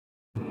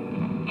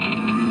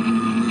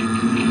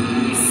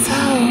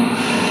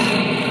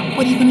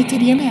gonna do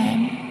to your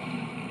man?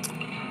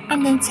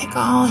 I'm gonna take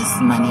all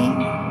his money,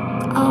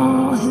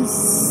 all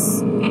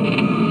his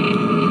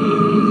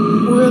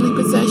worldly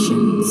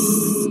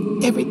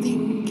possessions,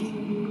 everything.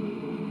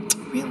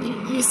 Really,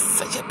 you're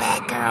such a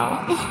bad girl.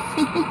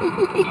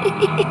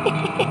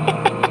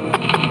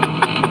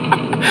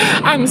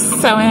 I'm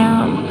so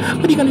am.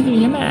 What are you gonna do to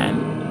your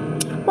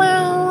man?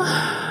 Well,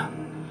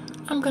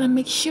 I'm gonna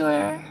make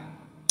sure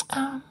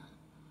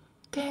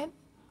that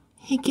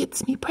he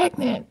gets me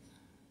pregnant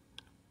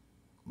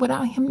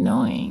without him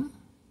knowing.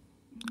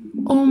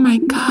 Oh my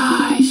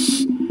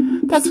gosh,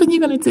 that's what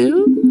you're gonna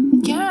do?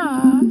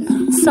 Yeah.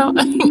 So,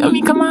 I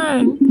mean, come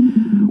on.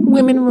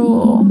 Women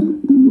rule.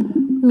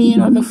 Men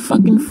are the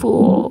fucking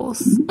fools.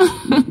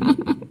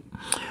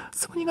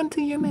 So what are you gonna do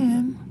to your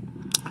man?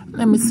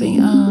 Let me see.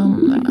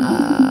 I'm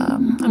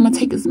gonna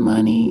take his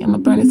money. I'm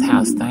gonna burn his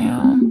house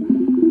down.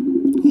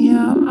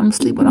 Yeah, I'm gonna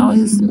sleep with all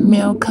his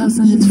male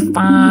cousins, his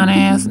fine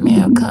ass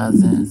male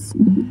cousins.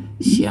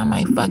 Shit, I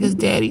might fuck his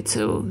daddy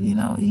too. You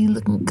know, he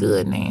looking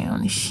good now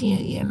and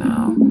shit, you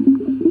know.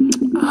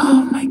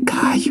 Oh my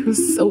gosh, you're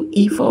so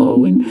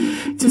evil and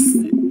just,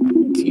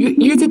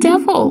 you're the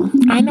devil.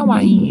 I know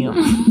I am.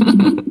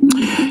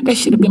 That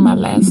should have been my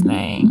last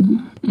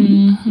name.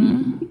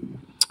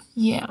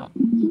 Yeah.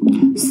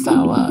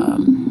 So,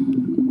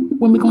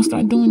 when we gonna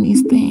start doing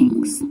these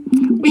things?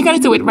 We're gonna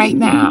do it right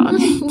now.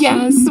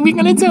 Yes, we're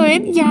gonna do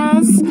it.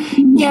 Yes.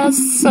 Yes,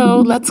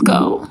 so let's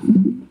go.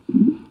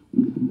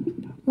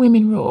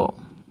 Women rule.